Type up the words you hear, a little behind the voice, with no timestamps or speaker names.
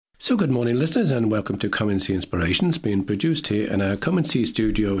So good morning, listeners, and welcome to Come and See Inspirations, being produced here in our Come and See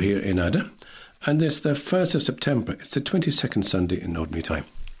studio here in Ada. And it's the 1st of September. It's the 22nd Sunday in Ordinary Time.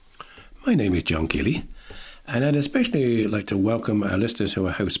 My name is John Keeley, and I'd especially like to welcome our listeners who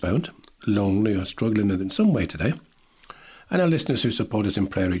are housebound, lonely or struggling in some way today, and our listeners who support us in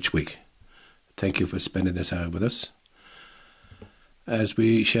prayer each week. Thank you for spending this hour with us as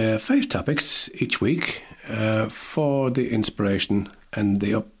we share faith topics each week for the inspiration and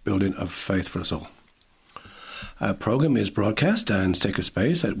the upbuilding of faith for us all. Our programme is broadcast on Sacred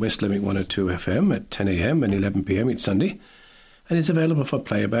Space at West Limerick 102 FM at 10 a.m. and 11 p.m. each Sunday, and is available for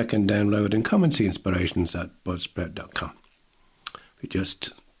playback and download in Come and See Inspirations at buzzsprout.com. If you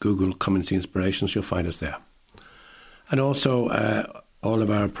just Google Come and See Inspirations, you'll find us there. And also, all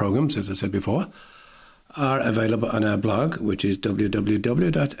of our programmes, as I said before, are available on our blog, which is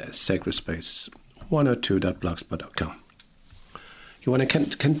www.sacredspace102.blogspot.com. If you want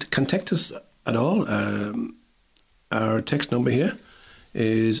to contact us at all, our text number here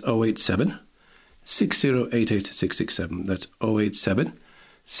is 087 6088 667. That's 087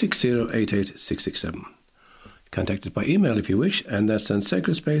 6088 667. Contact us by email if you wish, and that's on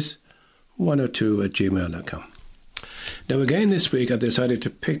sacredspace102@gmail.com. Now again this week I've decided to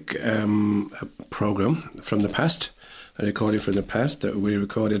pick a programme from the past, a recording from the past that we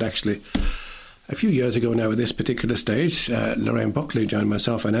recorded actually a few years ago now at this particular stage. Lorraine Buckley joined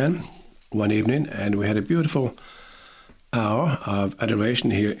myself and Anne one evening, and we had a beautiful hour of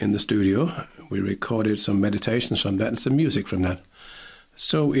adoration here in the studio. We recorded some meditations from that and some music from that.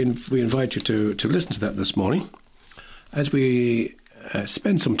 So we invite you to listen to that this morning as we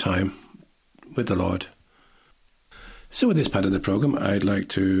spend some time with the Lord. So with this part of the programme, I'd like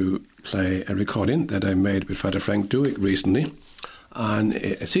to play a recording that I made with Father Frank Duick recently on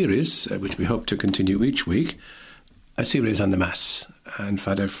a series which we hope to continue each week, a series on the Mass. And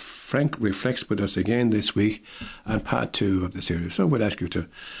Father Frank reflects with us again this week on part 2 of the series. So we'll ask you to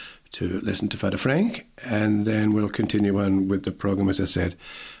listen to Father Frank, and then we'll continue on with the programme, as I said,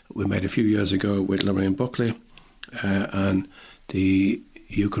 we made a few years ago with Lorraine Buckley on the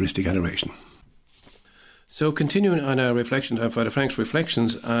Eucharistic Adoration. So continuing on our reflections, on Father Frank's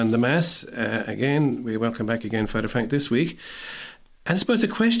reflections on the Mass, again, we welcome back again Father Frank this week. And I suppose the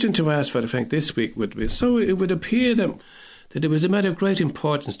question to ask Father Frank this week would be, so it would appear that it was a matter of great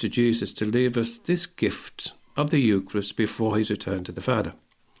importance to Jesus to leave us this gift of the Eucharist before his return to the Father.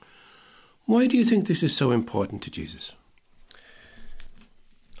 Why do you think this is so important to Jesus?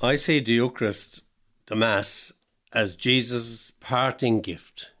 I see the Eucharist, the Mass, as Jesus' parting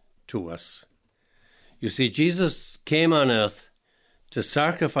gift to us. You see, Jesus came on earth to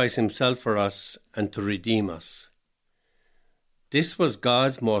sacrifice himself for us and to redeem us. This was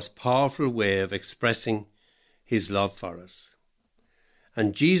God's most powerful way of expressing his love for us.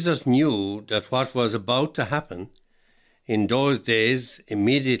 And Jesus knew that what was about to happen in those days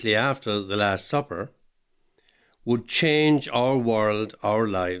immediately after the Last Supper would change our world, our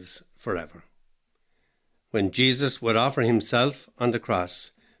lives forever. When Jesus would offer himself on the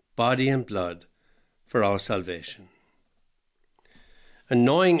cross, body and blood, for our salvation. And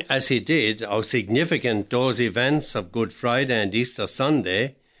knowing as he did how significant those events of Good Friday and Easter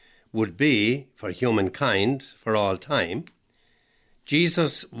Sunday would be for humankind for all time,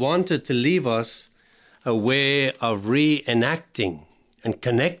 Jesus wanted to leave us a way of reenacting and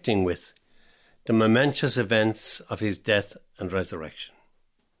connecting with the momentous events of his death and resurrection.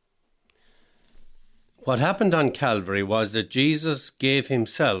 What happened on Calvary was that Jesus gave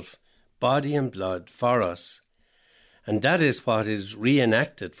himself body and blood for us, and that is what is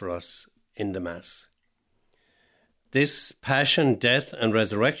reenacted for us in the Mass. This passion, death, and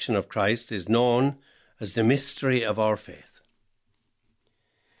resurrection of Christ is known as the mystery of our faith.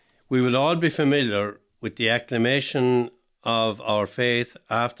 We will all be familiar with the acclamation of our faith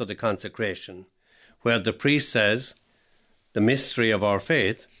after the consecration, where the priest says, "The mystery of our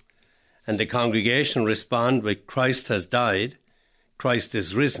faith," and the congregation respond with, "Christ has died, Christ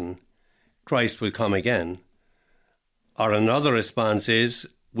is risen, Christ will come again." Or another response is,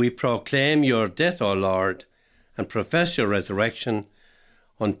 "We proclaim your death, O Lord, and profess your resurrection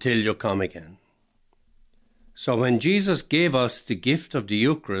until you come again." So when Jesus gave us the gift of the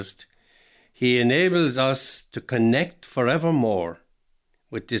Eucharist, he enables us to connect forevermore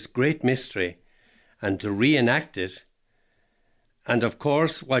with this great mystery and to reenact it. And of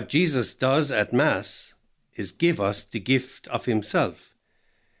course, what Jesus does at Mass is give us the gift of himself,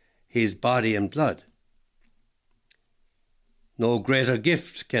 his body and blood. No greater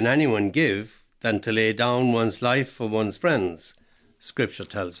gift can anyone give than to lay down one's life for one's friends, Scripture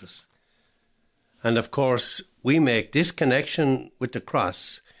tells us. And of course, we make this connection with the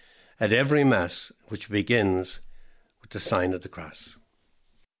cross at every Mass, which begins with the sign of the cross.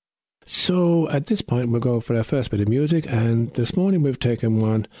 So at this point we'll go for our first bit of music, and this morning we've taken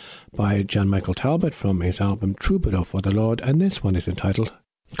one by John Michael Talbot from his album Troubadour for the Lord, and this one is entitled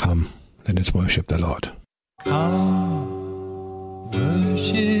Come, Let Us Worship the Lord. Come,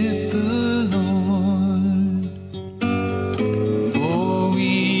 worship the Lord, for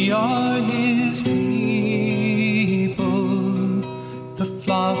we are His people, the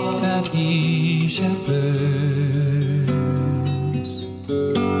flock that He shepherds.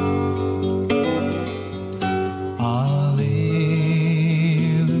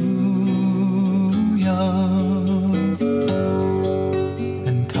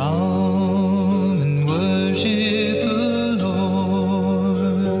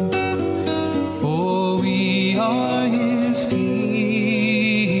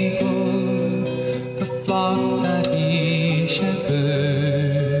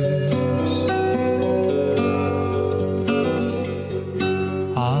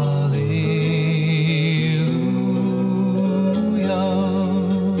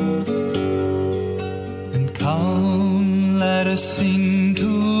 Sing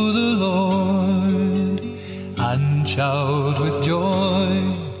to the Lord and shout with joy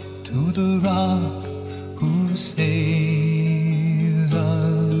to the rock who saves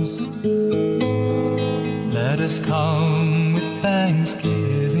us. Let us come with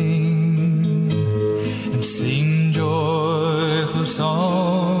thanksgiving and sing joyful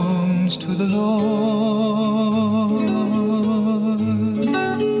songs to the Lord.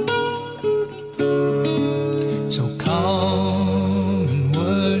 So come and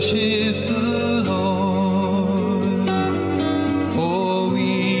worship the Lord, for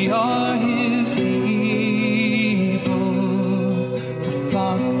we are His people, the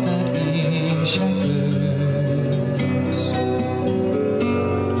flock that He shepherds.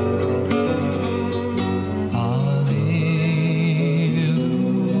 Alleluia.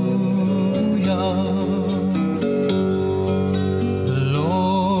 The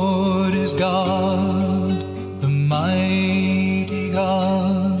Lord is God, the mighty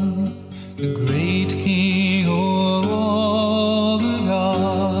God, the great King over all the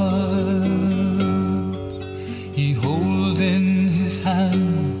gods. He holds in His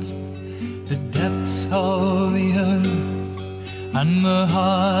hands the depths of the earth and the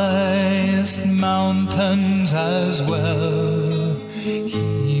highest mountains as well.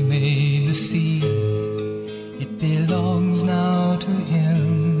 He made the sea, it belongs now to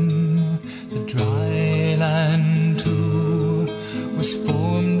Him. The dry land too was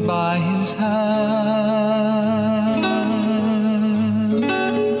formed by His hand.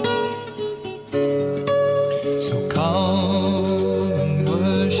 So come and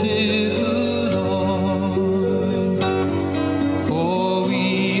worship the Lord, for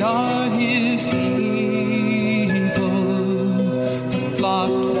we are His people, the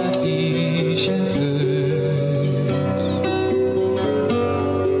flock that He shepherds.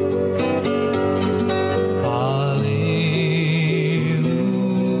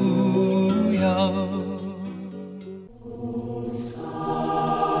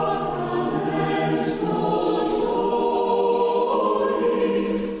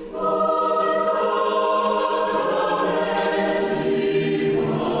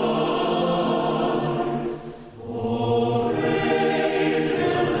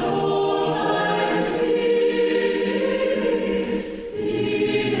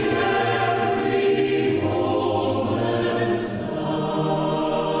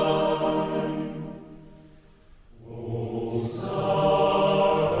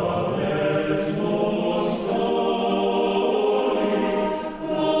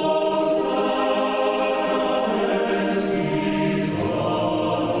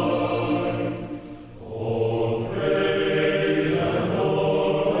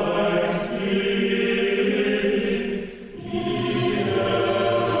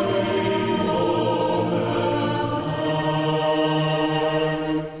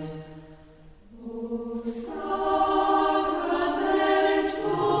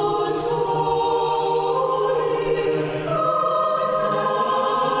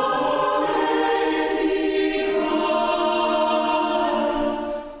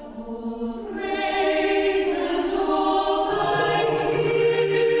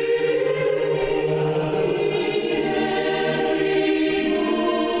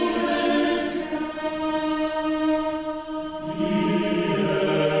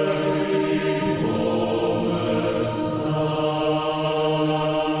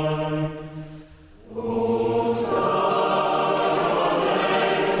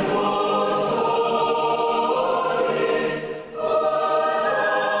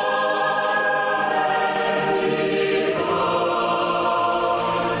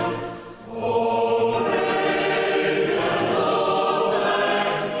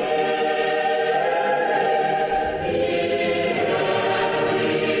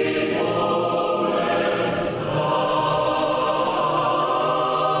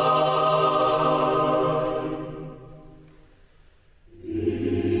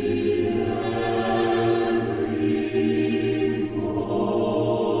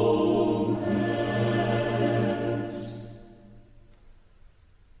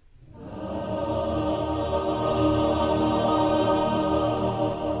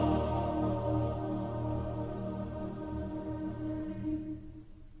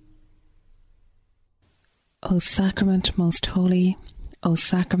 O Sacrament most holy, O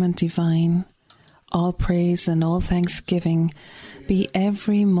Sacrament divine, all praise and all thanksgiving be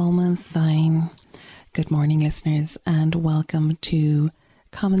every moment thine. Good morning, listeners, and welcome to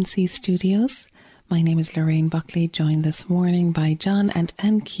Common Sea Studios. My name is Lorraine Buckley, joined this morning by John and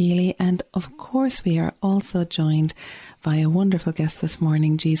Anne Keeley, and of course we are also joined by a wonderful guest this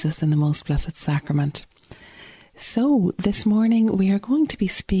morning, Jesus in the Most Blessed Sacrament. So this morning we are going to be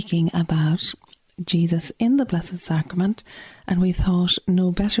speaking about Jesus in the Blessed Sacrament, and we thought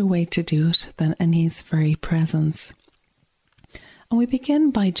no better way to do it than in his very presence. And we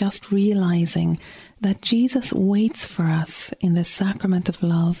begin by just realising that Jesus waits for us in the sacrament of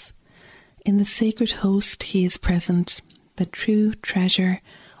love. In the sacred host he is present, the true treasure,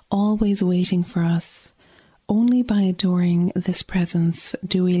 always waiting for us. Only by adoring this presence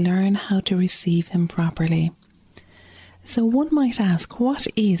do we learn how to receive him properly. So one might ask, what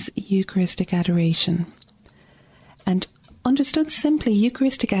is Eucharistic adoration? And understood simply,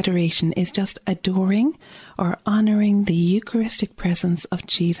 Eucharistic adoration is just adoring or honouring the Eucharistic presence of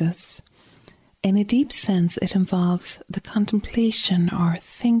Jesus. In a deep sense, it involves the contemplation or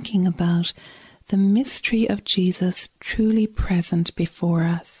thinking about the mystery of Jesus truly present before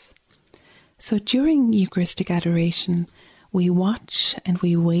us. So during Eucharistic adoration, we watch and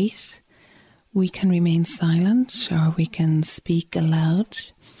we wait. We can remain silent or we can speak aloud.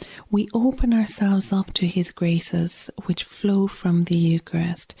 We open ourselves up to his graces which flow from the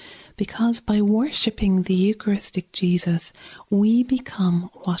Eucharist, because by worshipping the Eucharistic Jesus, we become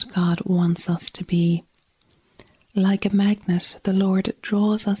what God wants us to be. Like a magnet, the Lord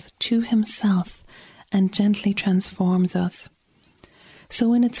draws us to himself and gently transforms us.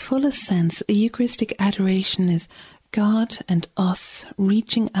 So in its fullest sense, a Eucharistic adoration is God and us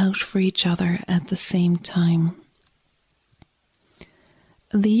reaching out for each other at the same time.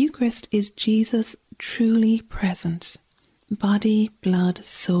 The Eucharist is Jesus truly present, body, blood,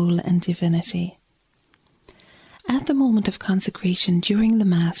 soul and divinity. At the moment of consecration during the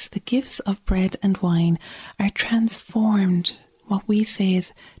Mass, the gifts of bread and wine are transformed, what we say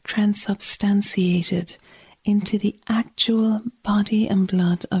is transubstantiated, into the actual body and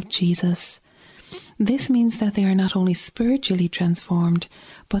blood of Jesus. This means that they are not only spiritually transformed,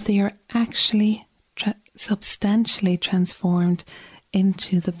 but they are actually substantially transformed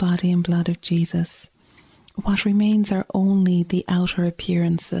into the body and blood of Jesus. What remains are only the outer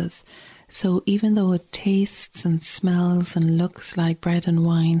appearances. So even though it tastes and smells and looks like bread and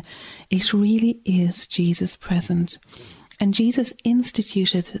wine, it really is Jesus present. And Jesus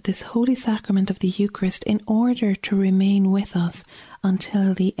instituted this holy sacrament of the Eucharist in order to remain with us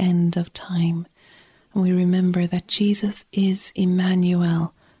until the end of time. And we remember that Jesus is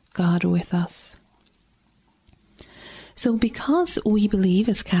Emmanuel, God with us. So because we believe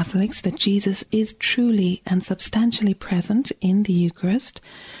as Catholics that Jesus is truly and substantially present in the Eucharist,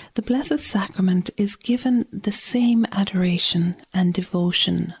 the Blessed Sacrament is given the same adoration and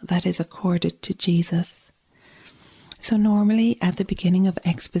devotion that is accorded to Jesus. So normally at the beginning of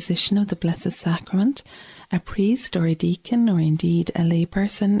exposition of the Blessed Sacrament, a priest or a deacon, or indeed a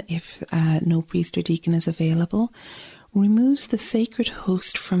layperson, if no priest or deacon is available, removes the sacred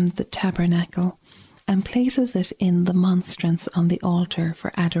host from the tabernacle and places it in the monstrance on the altar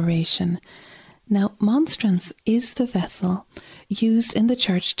for adoration. Now, monstrance is the vessel used in the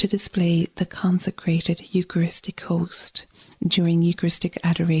church to display the consecrated Eucharistic host during Eucharistic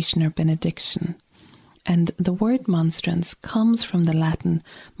adoration or benediction. And the word monstrance comes from the Latin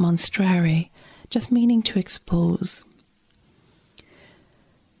monstrare, just meaning to expose.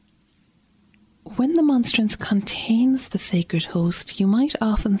 When the monstrance contains the sacred host, you might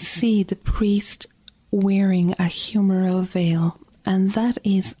often see the priest wearing a humeral veil, and that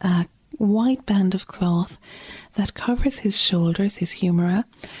is a white band of cloth that covers his shoulders, his humera,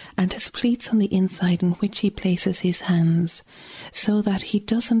 and his pleats on the inside, in which he places his hands, so that he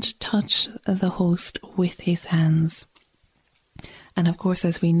doesn't touch the host with his hands. And of course,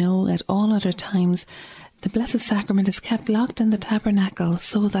 as we know, at all other times, the Blessed Sacrament is kept locked in the tabernacle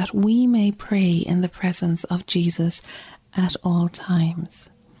so that we may pray in the presence of Jesus at all times.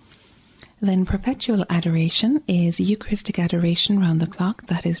 Then perpetual adoration is Eucharistic adoration round the clock,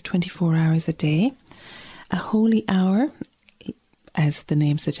 that is 24 hours a day. A holy hour, as the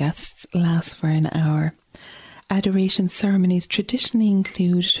name suggests, lasts for an hour. Adoration ceremonies traditionally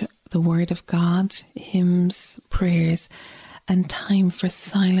include the Word of God, hymns, prayers, and time for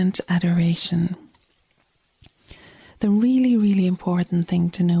silent adoration. The really, really important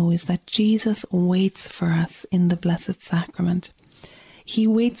thing to know is that Jesus waits for us in the Blessed Sacrament. He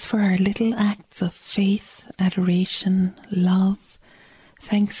waits for our little acts of faith, adoration, love,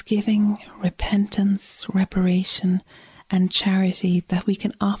 thanksgiving, repentance, reparation, and charity that we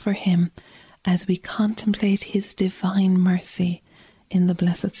can offer him as we contemplate his divine mercy in the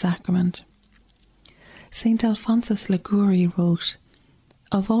Blessed Sacrament. St. Alphonsus Liguori wrote,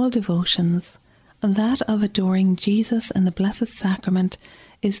 "Of all devotions, that of adoring Jesus in the Blessed Sacrament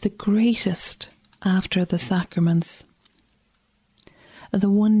is the greatest after the sacraments,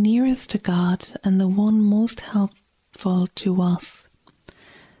 the one nearest to God and the one most helpful to us.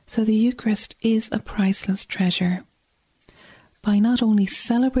 So the Eucharist is a priceless treasure. By not only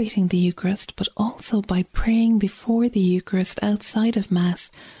celebrating the Eucharist, but also by praying before the Eucharist outside of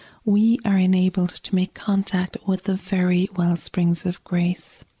Mass, we are enabled to make contact with the very wellsprings of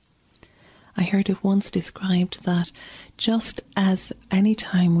grace." I heard it once described that just as any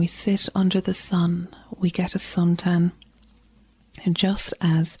time we sit under the sun, we get a suntan, and just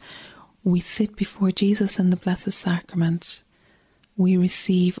as we sit before Jesus in the Blessed Sacrament, we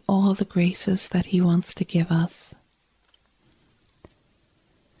receive all the graces that he wants to give us.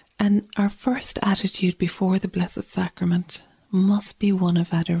 And our first attitude before the Blessed Sacrament must be one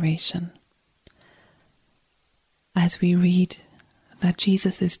of adoration. As we read that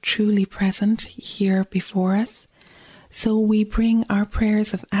Jesus is truly present here before us, so we bring our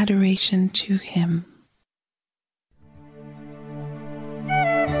prayers of adoration to him.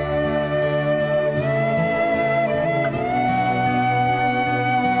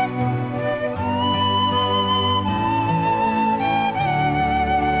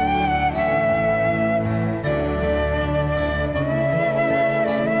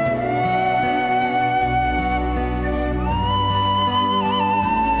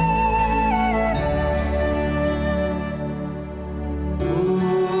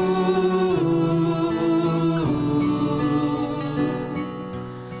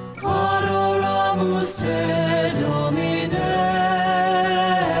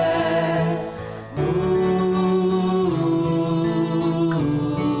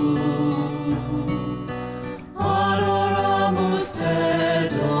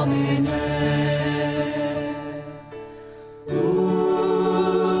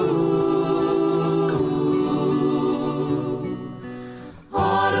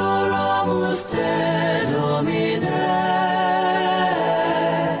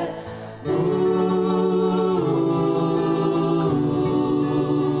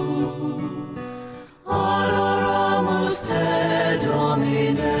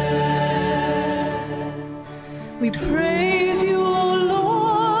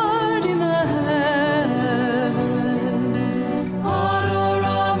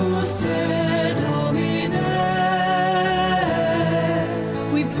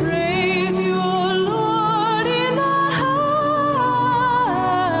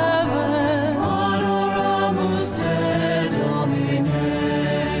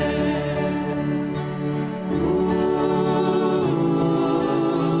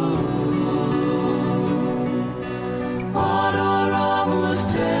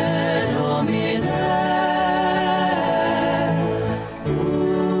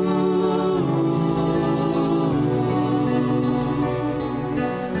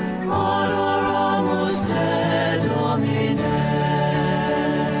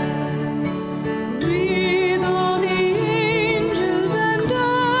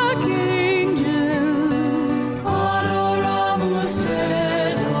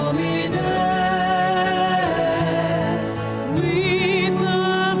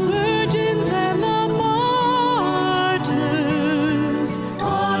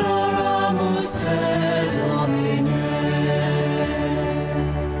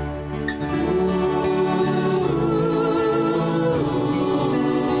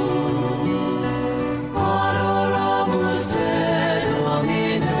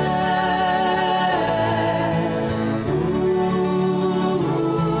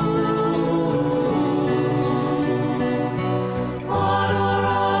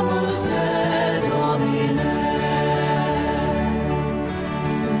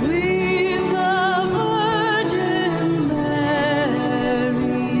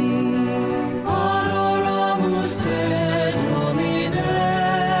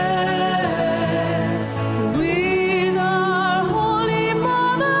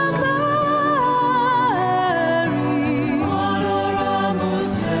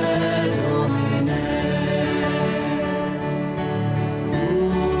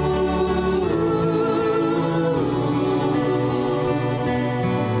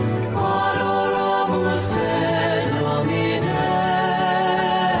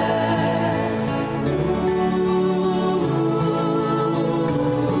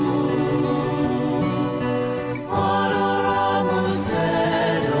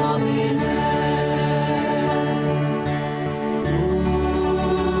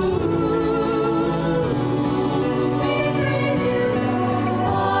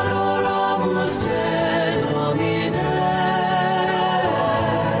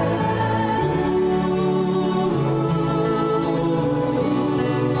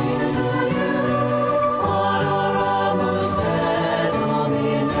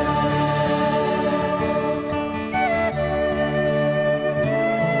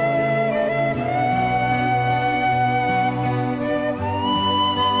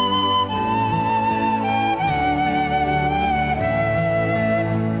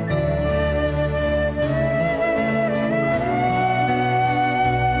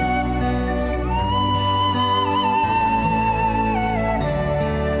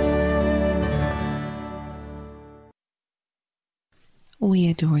 We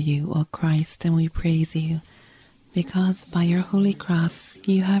adore you, O Christ, and we praise you, because by your holy cross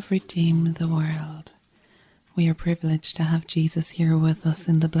you have redeemed the world. We are privileged to have Jesus here with us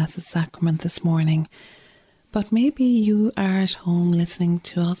in the Blessed Sacrament this morning. But maybe you are at home listening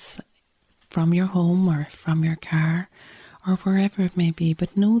to us from your home or from your car or wherever it may be,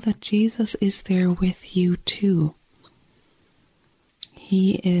 but know that Jesus is there with you too.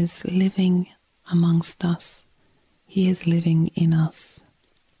 He is living amongst us. He is living in us.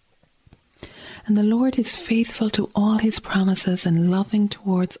 And the Lord is faithful to all his promises and loving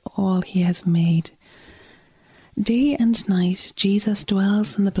towards all he has made. Day and night, Jesus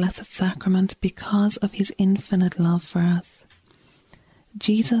dwells in the Blessed Sacrament because of his infinite love for us.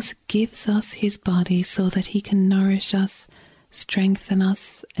 Jesus gives us his body so that he can nourish us, strengthen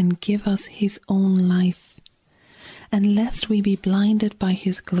us, and give us his own life. And lest we be blinded by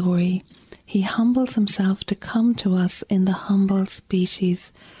his glory, he humbles himself to come to us in the humble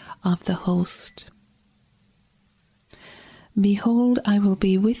species of the host. Behold, I will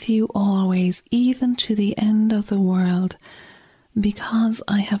be with you always, even to the end of the world, because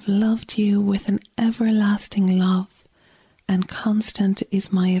I have loved you with an everlasting love, and constant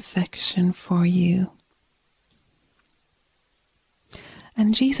is my affection for you.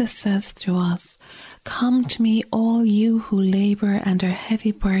 And Jesus says to us, "Come to me, all you who labour and are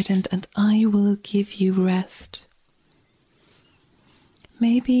heavy burdened, and I will give you rest."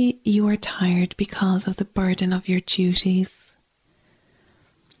 Maybe you are tired because of the burden of your duties.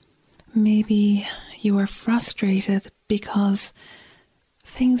 Maybe you are frustrated because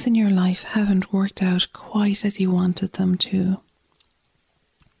things in your life haven't worked out quite as you wanted them to.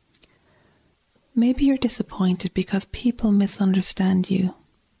 Maybe you're disappointed because people misunderstand you.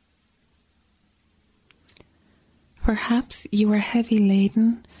 Perhaps you are heavy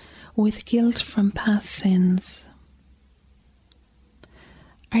laden with guilt from past sins.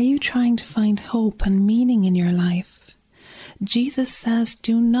 Are you trying to find hope and meaning in your life? Jesus says,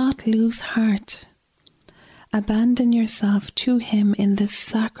 do not lose heart. Abandon yourself to him in this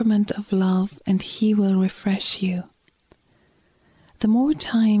sacrament of love, and he will refresh you. The more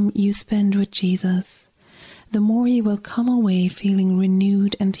time you spend with Jesus, the more you will come away feeling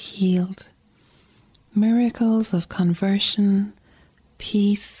renewed and healed. Miracles of conversion,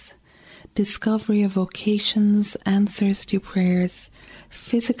 peace, discovery of vocations, answers to prayers,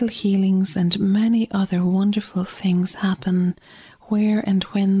 physical healings, and many other wonderful things happen where and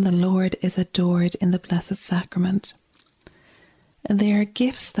when the Lord is adored in the Blessed Sacrament. They are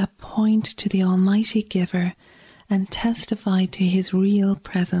gifts that point to the Almighty Giver and testify to his real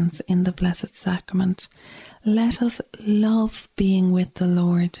presence in the Blessed Sacrament. Let us love being with the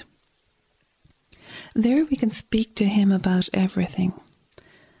Lord. There we can speak to him about everything.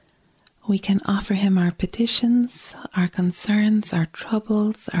 We can offer him our petitions, our concerns, our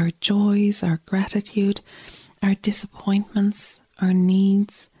troubles, our joys, our gratitude, our disappointments, our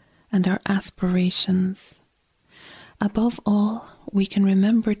needs, and our aspirations. Above all, we can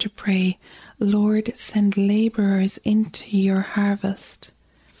remember to pray, Lord, send labourers into your harvest.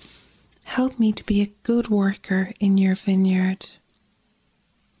 Help me to be a good worker in your vineyard.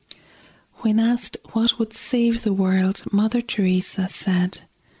 When asked what would save the world, Mother Teresa said,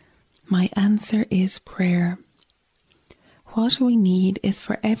 "My answer is prayer." What we need is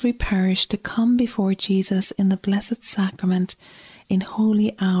for every parish to come before Jesus in the Blessed Sacrament in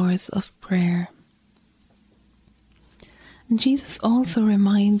holy hours of prayer. Jesus also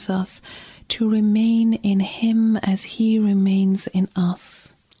reminds us to remain in him as he remains in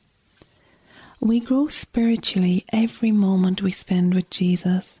us. We grow spiritually every moment we spend with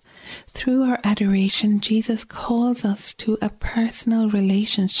Jesus. Through our adoration, Jesus calls us to a personal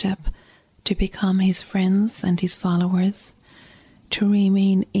relationship, to become his friends and his followers, to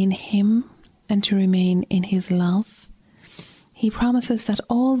remain in him and to remain in his love. He promises that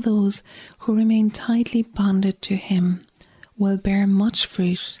all those who remain tightly bonded to him will bear much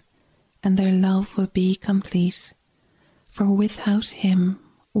fruit, and their love will be complete, for without him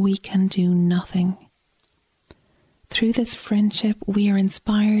we can do nothing. Through this friendship we are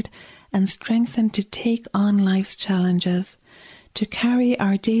inspired and strengthened to take on life's challenges, to carry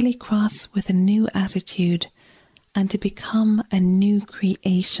our daily cross with a new attitude, and to become a new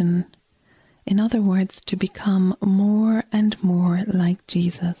creation. In other words, to become more and more like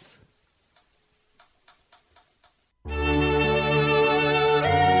Jesus.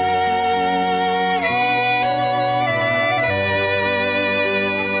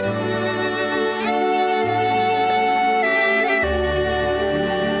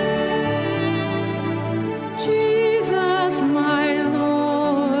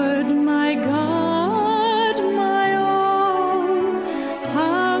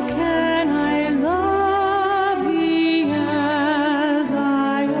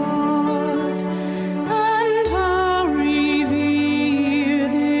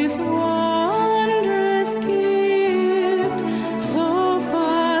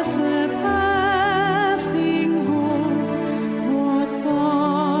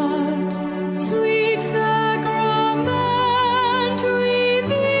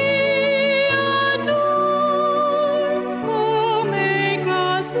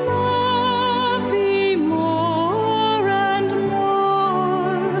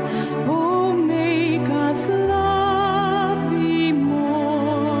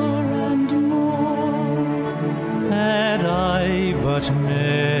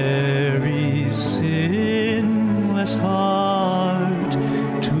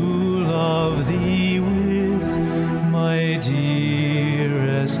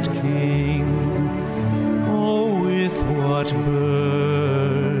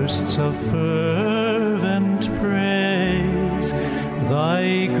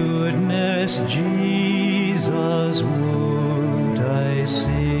 thy goodness, Jesus, would I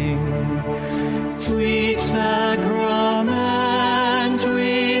sing. Sweet sacrament,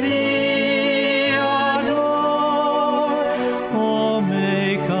 we thee adore. Oh,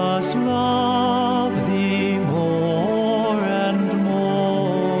 make us love thee more and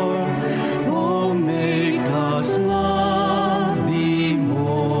more. Oh, make us love thee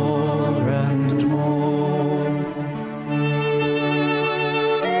more and more.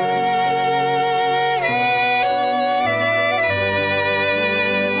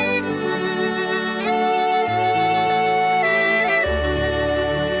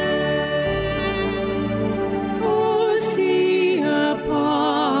 Oh, see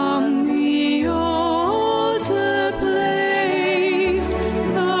upon the altar placed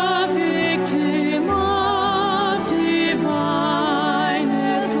the victim of divinest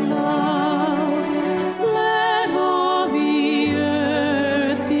love. Let all the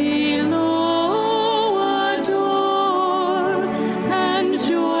earth below adore and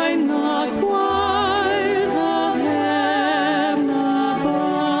join the choirs of heaven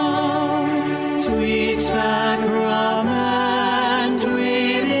above. Sweet sacrament,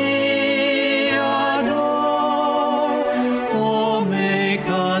 we thee adore. Oh, make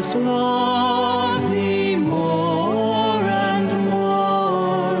us love thee more and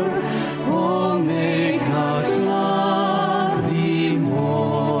more. Oh, make us love thee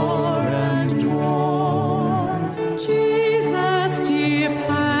more and more. Jesus, dear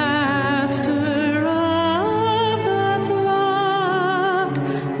pastor of the flock,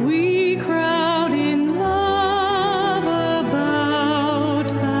 we crowd in love about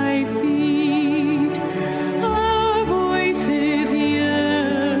thy feet. Our voices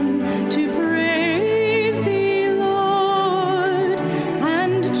yearn to praise thee, Lord,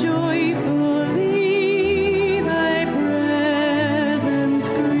 and joyfully thy presence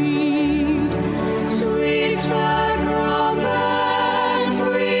greet. Sweet sacrament,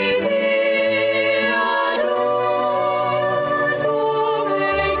 we thee adore. Oh,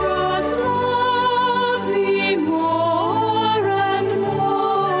 make us love thee more and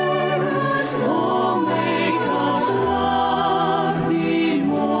more. Oh, make us love thee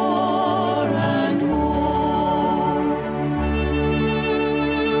more and more.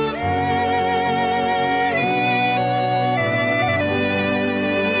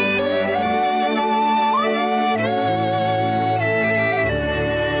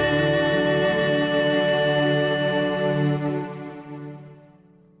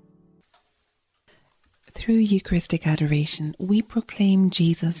 Through Eucharistic adoration, we proclaim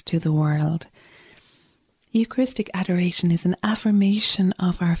Jesus to the world. Eucharistic adoration is an affirmation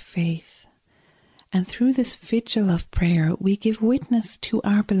of our faith. And through this vigil of prayer, we give witness to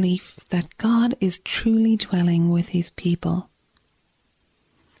our belief that God is truly dwelling with his people.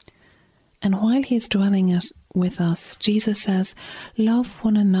 And while he is dwelling with us, Jesus says, "Love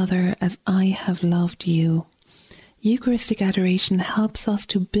one another as I have loved you." Eucharistic adoration helps us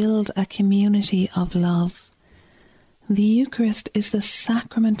to build a community of love. The Eucharist is the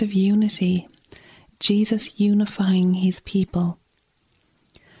sacrament of unity, Jesus unifying his people.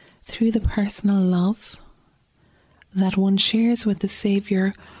 Through the personal love that one shares with the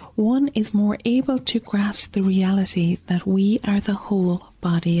Saviour, one is more able to grasp the reality that we are the whole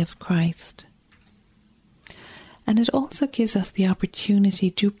body of Christ. And it also gives us the opportunity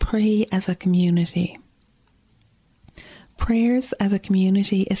to pray as a community. Prayers as a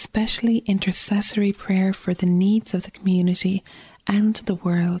community, especially intercessory prayer for the needs of the community and the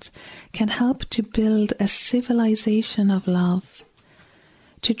world, can help to build a civilization of love,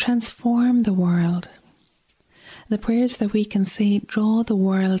 to transform the world. The prayers that we can say draw the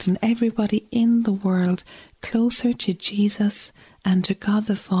world and everybody in the world closer to Jesus and to God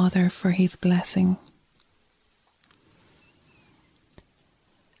the Father for his blessing.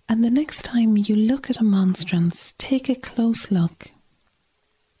 And the next time you look at a monstrance, take a close look.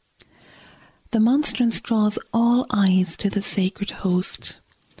 The monstrance draws all eyes to the sacred host,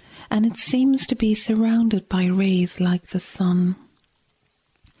 and it seems to be surrounded by rays like the sun.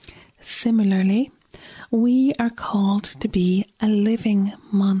 Similarly, we are called to be a living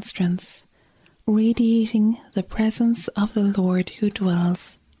monstrance, radiating the presence of the Lord who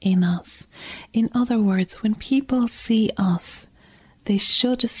dwells in us. In other words, when people see us, they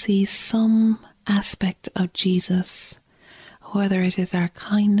should see some aspect of Jesus, whether it is our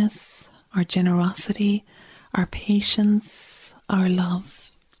kindness, our generosity, our patience, our love.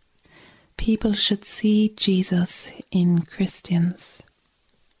 People should see Jesus in Christians.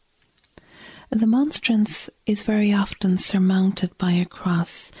 The monstrance is very often surmounted by a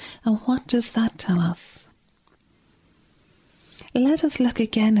cross. And what does that tell us? Let us look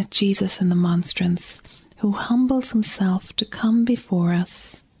again at Jesus in the monstrance, who humbles himself to come before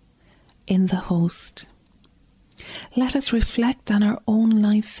us in the host. Let us reflect on our own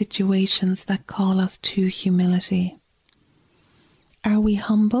life situations that call us to humility. Are we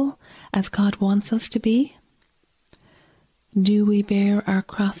humble as God wants us to be? Do we bear our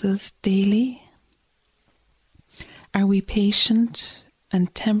crosses daily? Are we patient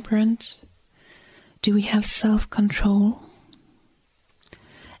and temperate? Do we have self-control?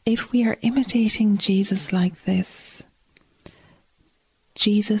 If we are imitating Jesus like this,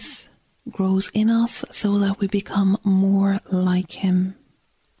 Jesus grows in us so that we become more like him.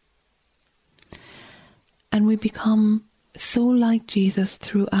 And we become so like Jesus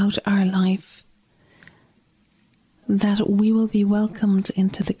throughout our life that we will be welcomed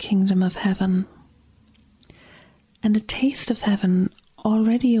into the kingdom of heaven. And a taste of heaven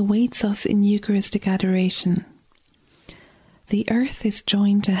already awaits us in Eucharistic adoration. The earth is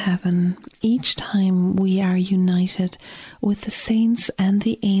joined to heaven each time we are united with the saints and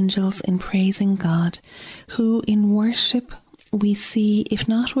the angels in praising God, who in worship we see, if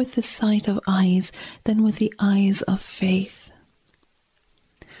not with the sight of eyes, then with the eyes of faith.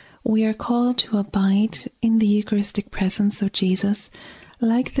 We are called to abide in the Eucharistic presence of Jesus,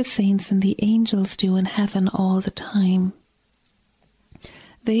 like the saints and the angels do in heaven all the time.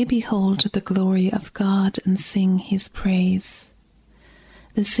 They behold the glory of God and sing his praise.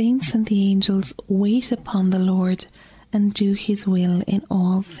 The saints and the angels wait upon the Lord and do his will in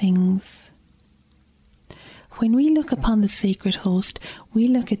all things. When we look upon the sacred host, we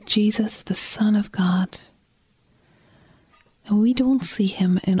look at Jesus, the Son of God. We don't see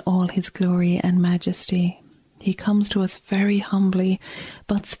him in all his glory and majesty. He comes to us very humbly,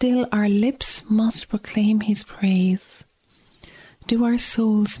 but still our lips must proclaim his praise. Do our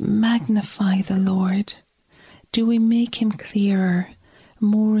souls magnify the Lord? Do we make him clearer,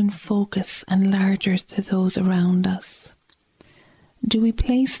 more in focus and larger to those around us? Do we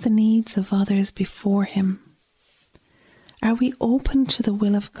place the needs of others before him? Are we open to the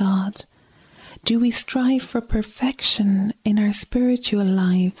will of God? Do we strive for perfection in our spiritual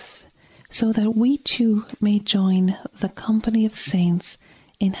lives so that we too may join the company of saints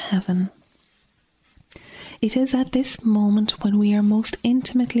in heaven? It is at this moment when we are most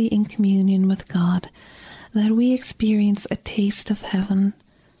intimately in communion with God that we experience a taste of heaven,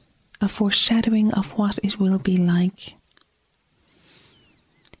 a foreshadowing of what it will be like.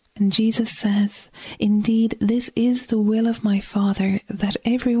 And Jesus says, "Indeed, this is the will of my Father, that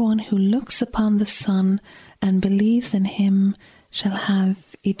everyone who looks upon the Son and believes in him shall have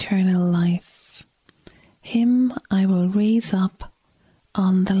eternal life. Him I will raise up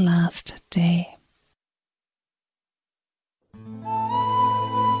on the last day."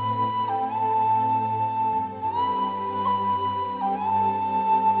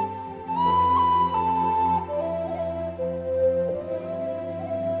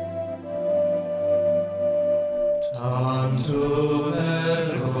 Tantum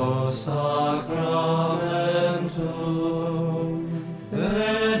ergo sacramentum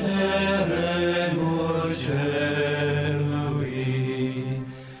veneremur celui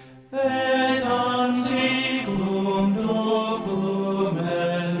et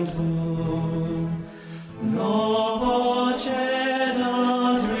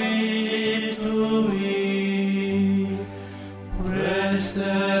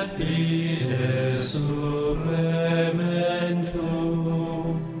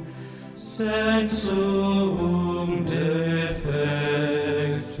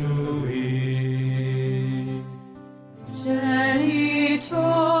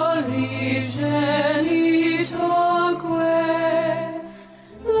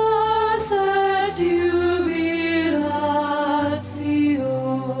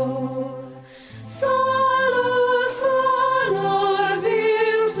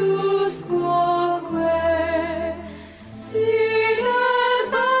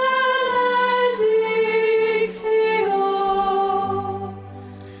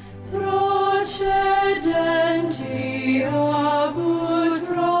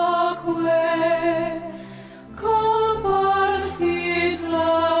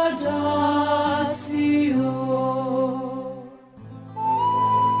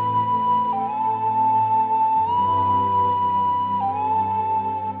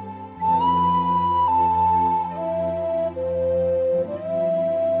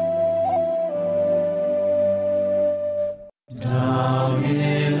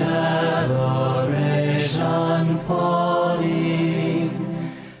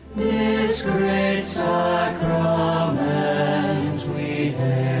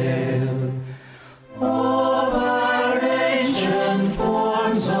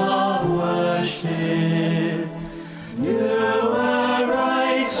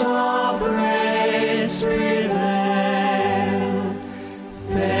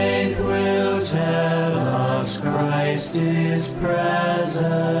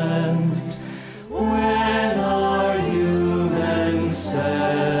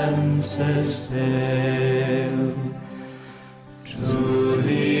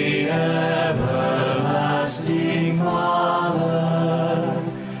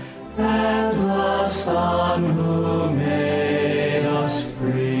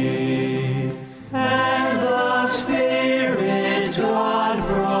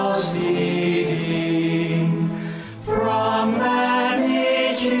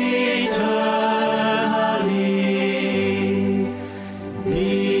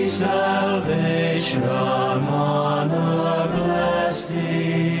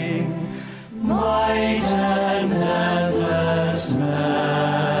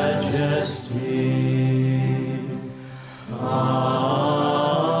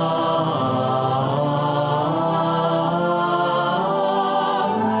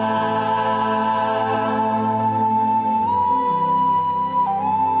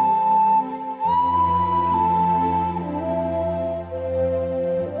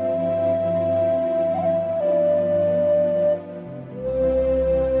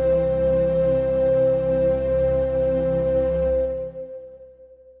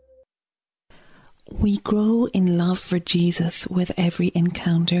We grow in love for Jesus with every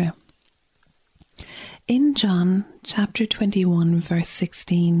encounter. In John chapter 21, verse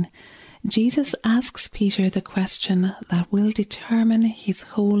 16, Jesus asks Peter the question that will determine his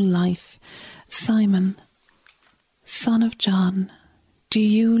whole life. Simon, son of John, do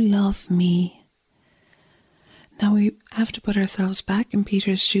you love me? Now we have to put ourselves back in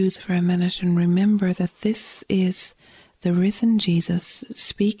Peter's shoes for a minute and remember that this is the risen Jesus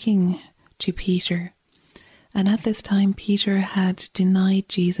speaking to Peter. And at this time, Peter had denied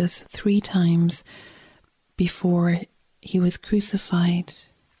Jesus 3 times before he was crucified.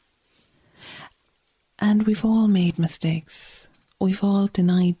 And we've all made mistakes. We've all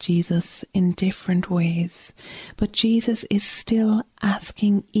denied Jesus in different ways. But Jesus is still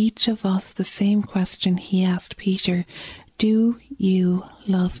asking each of us the same question he asked Peter. Do you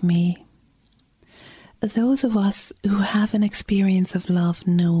love me? Those of us who have an experience of love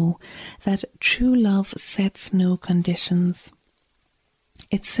know that true love sets no conditions.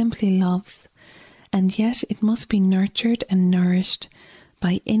 It simply loves, and yet it must be nurtured and nourished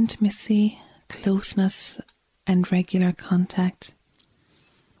by intimacy, closeness, and regular contact.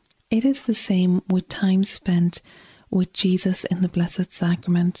 It is the same with time spent with Jesus in the Blessed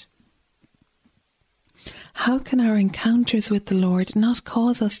Sacrament. How can our encounters with the Lord not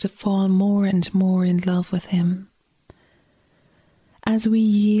cause us to fall more and more in love with Him? As we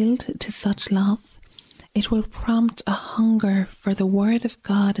yield to such love, it will prompt a hunger for the Word of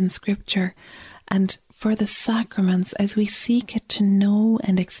God in Scripture and for the sacraments as we seek to know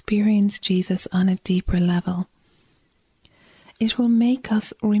and experience Jesus on a deeper level. It will make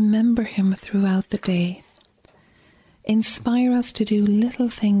us remember Him throughout the day. Inspire us to do little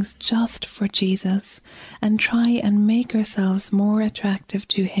things just for Jesus and try and make ourselves more attractive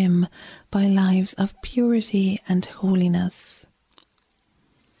to Him by lives of purity and holiness.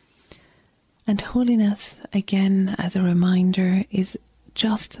 And holiness, again, as a reminder, is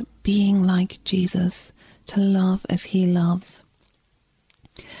just being like Jesus, to love as He loves.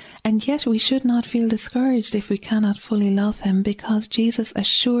 And yet we should not feel discouraged if we cannot fully love Him, because Jesus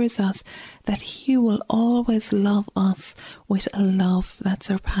assures us that He will always love us with a love that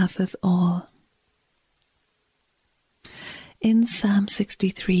surpasses all. In Psalm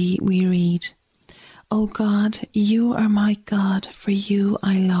 63 we read, O God, you are my God, for you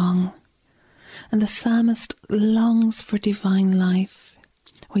I long. And the psalmist longs for divine life,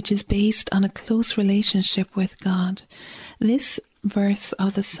 which is based on a close relationship with God. This verse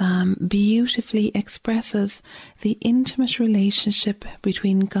of the psalm beautifully expresses the intimate relationship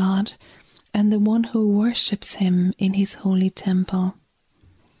between God and the one who worships Him in His holy temple.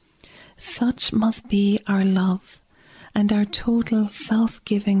 Such must be our love and our total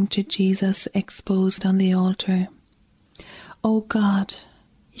self-giving to Jesus exposed on the altar. O God,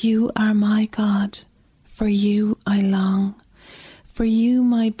 you are my God, for you I long. For you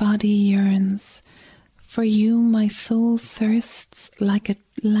my body yearns. For you my soul thirsts like a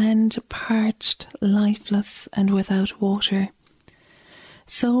land parched, lifeless, and without water.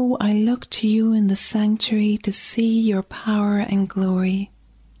 So I look to you in the sanctuary to see your power and glory.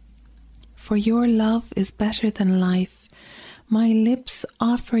 For your love is better than life. My lips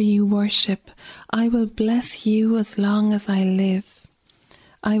offer you worship. I will bless you as long as I live.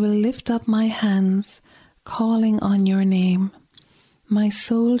 I will lift up my hands, calling on your name. My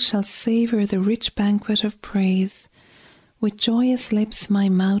soul shall savour the rich banquet of praise. With joyous lips my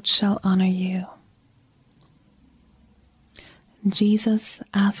mouth shall honour you. Jesus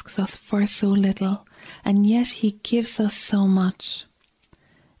asks us for so little, and yet He gives us so much.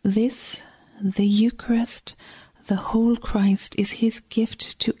 This, the Eucharist, the whole Christ, is His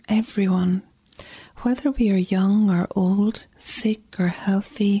gift to everyone. Whether we are young or old, sick or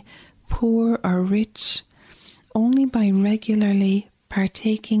healthy, poor or rich, only by regularly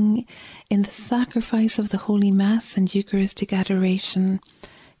partaking in the sacrifice of the Holy Mass and Eucharistic adoration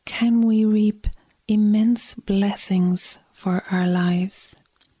can we reap immense blessings for our lives.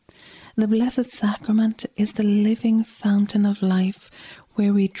 The Blessed Sacrament is the living fountain of life,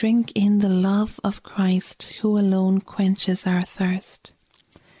 where we drink in the love of Christ, who alone quenches our thirst.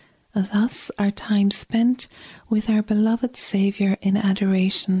 Thus, our time spent with our beloved Saviour in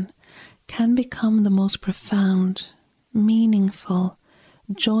adoration can become the most profound, meaningful,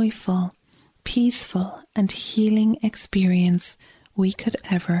 joyful, peaceful, and healing experience we could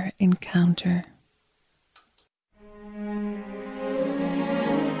ever encounter.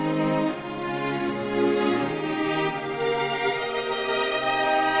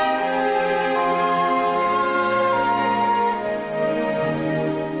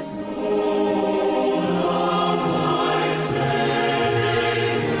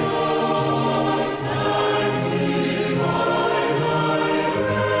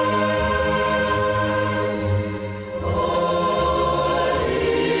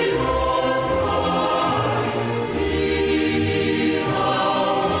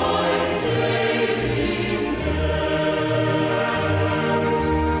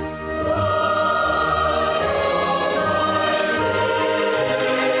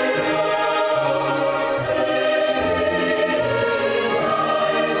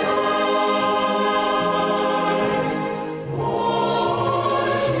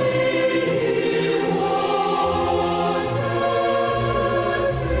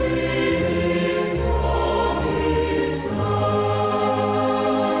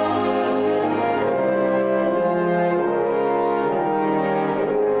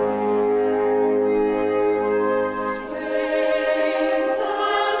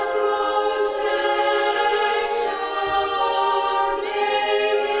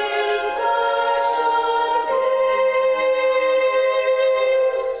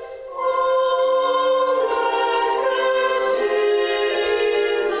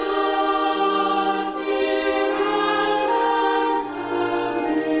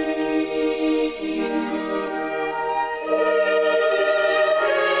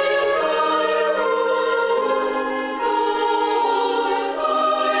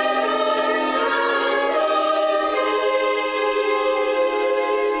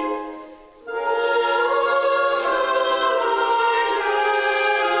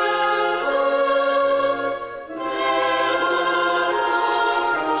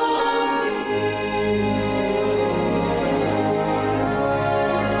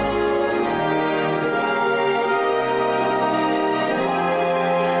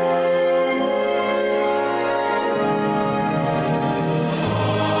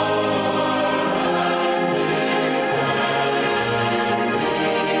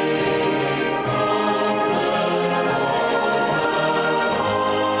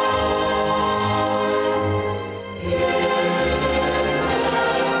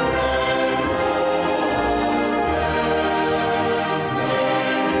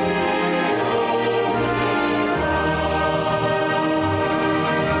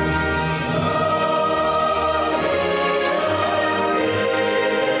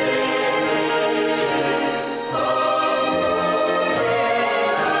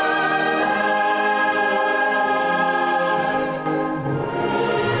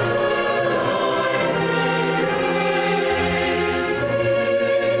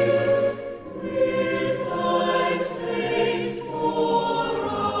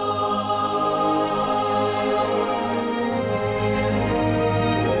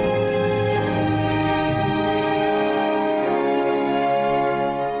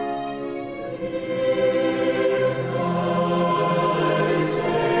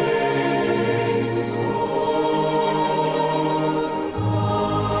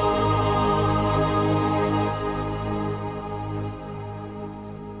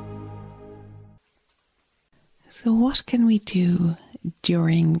 what can we do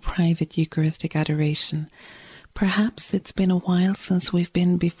during private Eucharistic adoration? Perhaps it's been a while since we've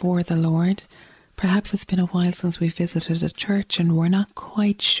been before the Lord. Perhaps it's been a while since we visited a church and we're not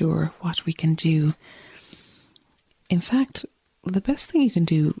quite sure what we can do. In fact, the best thing you can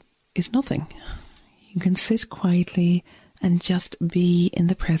do is nothing. You can sit quietly and just be in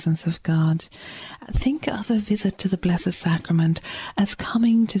the presence of God. Think of a visit to the Blessed Sacrament as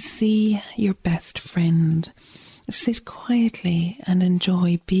coming to see your best friend. Sit quietly and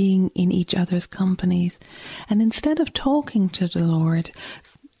enjoy being in each other's companies. And instead of talking to the Lord,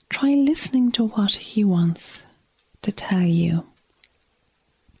 try listening to what He wants to tell you.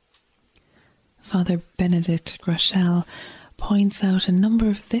 Father Benedict Groeschel points out a number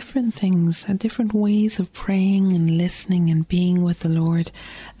of different things and different ways of praying and listening and being with the Lord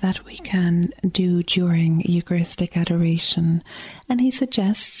that we can do during Eucharistic adoration. And he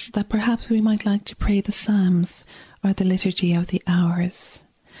suggests that perhaps we might like to pray the Psalms or the Liturgy of the Hours.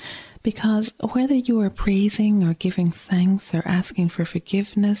 Because whether you are praising or giving thanks or asking for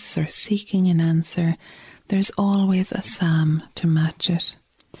forgiveness or seeking an answer, there's always a psalm to match it.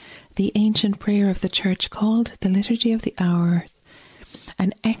 The ancient prayer of the Church called the Liturgy of the Hours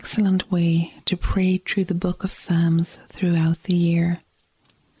an excellent way to pray through the book of Psalms throughout the year.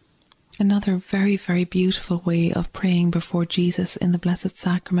 Another very, very beautiful way of praying before Jesus in the Blessed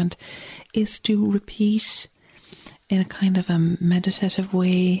Sacrament is to repeat in a kind of a meditative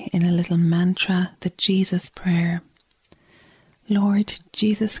way, in a little mantra, the Jesus prayer. Lord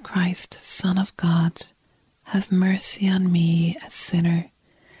Jesus Christ, Son of God, have mercy on me, a sinner.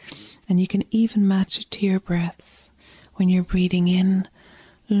 And you can even match it to your breaths when you're breathing in,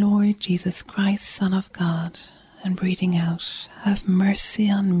 Lord Jesus Christ, Son of God, and breathing out, have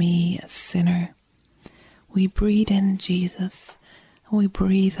mercy on me, a sinner. We breathe in Jesus, and we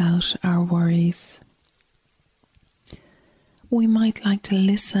breathe out our worries. We might like to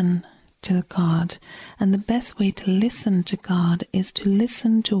listen to God, and the best way to listen to God is to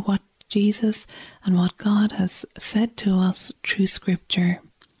listen to what Jesus and what God has said to us through Scripture.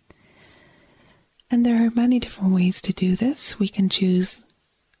 And there are many different ways to do this. We can choose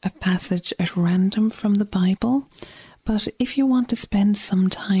a passage at random from the Bible, but if you want to spend some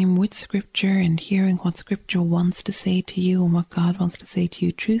time with Scripture and hearing what Scripture wants to say to you and what God wants to say to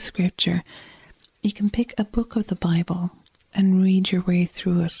you through Scripture, you can pick a book of the Bible and read your way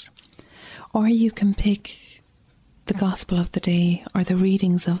through it. Or you can pick the Gospel of the day or the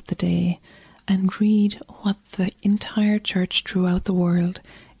readings of the day and read what the entire church throughout the world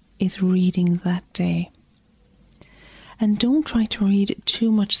is reading that day. And don't try to read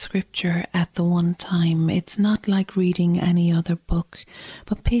too much Scripture at the one time. It's not like reading any other book,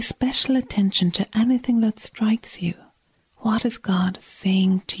 but pay special attention to anything that strikes you. What is God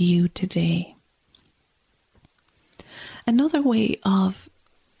saying to you today? Another way of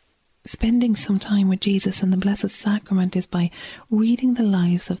spending some time with Jesus in the Blessed Sacrament is by reading the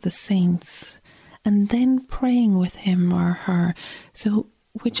lives of the saints and then praying with him or her. So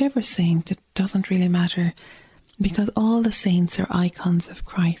whichever saint, it doesn't really matter, because all the saints are icons of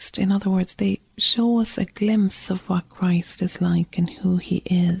Christ. In other words, they show us a glimpse of what Christ is like and who he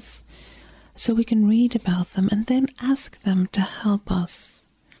is. So we can read about them and then ask them to help us.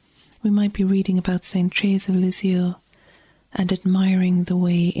 We might be reading about Saint Thérèse of Lisieux and admiring the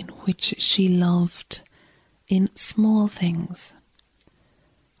way in which she loved in small things,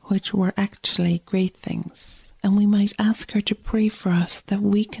 which were actually great things. And we might ask her to pray for us that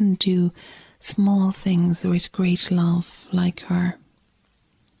we can do small things with great love like her.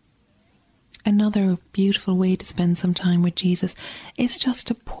 Another beautiful way to spend some time with Jesus is just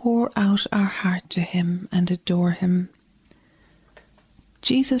to pour out our heart to him and adore him.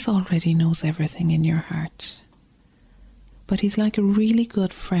 Jesus already knows everything in your heart. But he's like a really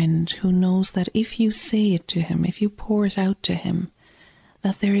good friend who knows that if you say it to him, if you pour it out to him,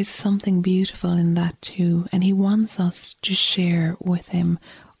 that there is something beautiful in that too, and he wants us to share with him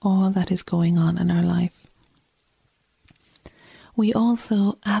all that is going on in our life. We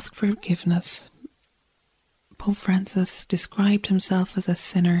also ask for forgiveness. Pope Francis described himself as a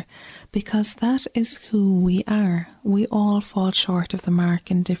sinner because that is who we are. We all fall short of the mark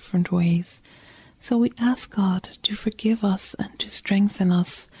in different ways. So we ask God to forgive us and to strengthen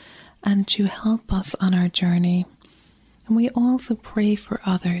us and to help us on our journey. And we also pray for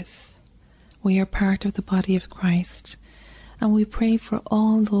others. We are part of the body of Christ, and we pray for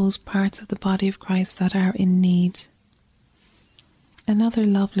all those parts of the body of Christ that are in need. Another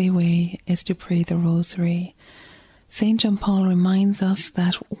lovely way is to pray the Rosary. St. John Paul reminds us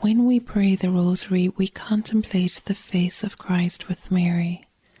that when we pray the Rosary, we contemplate the face of Christ with Mary.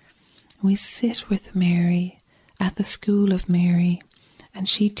 We sit with Mary at the School of Mary, and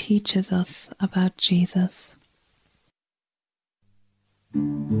she teaches us about Jesus.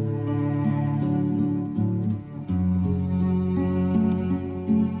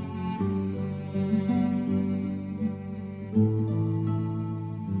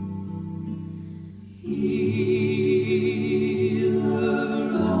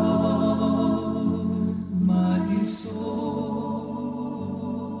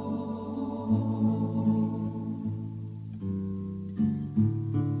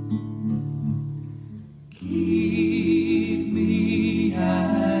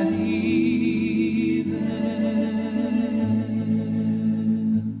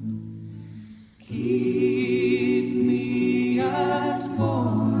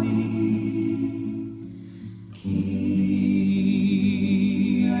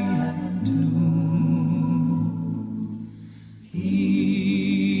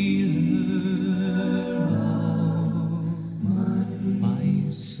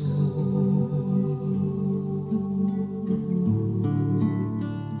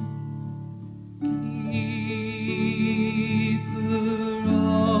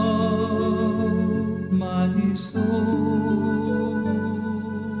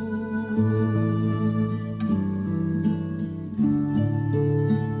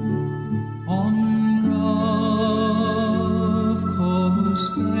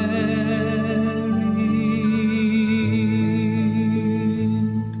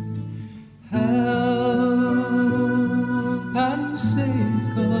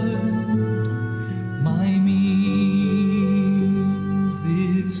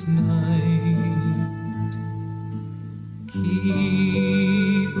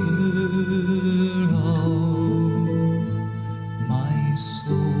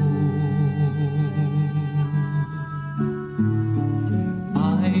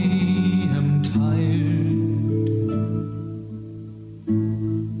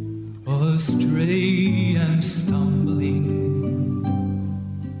 Astray and stumbling,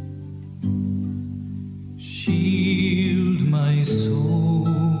 shield my soul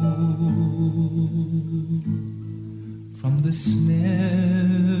from the snare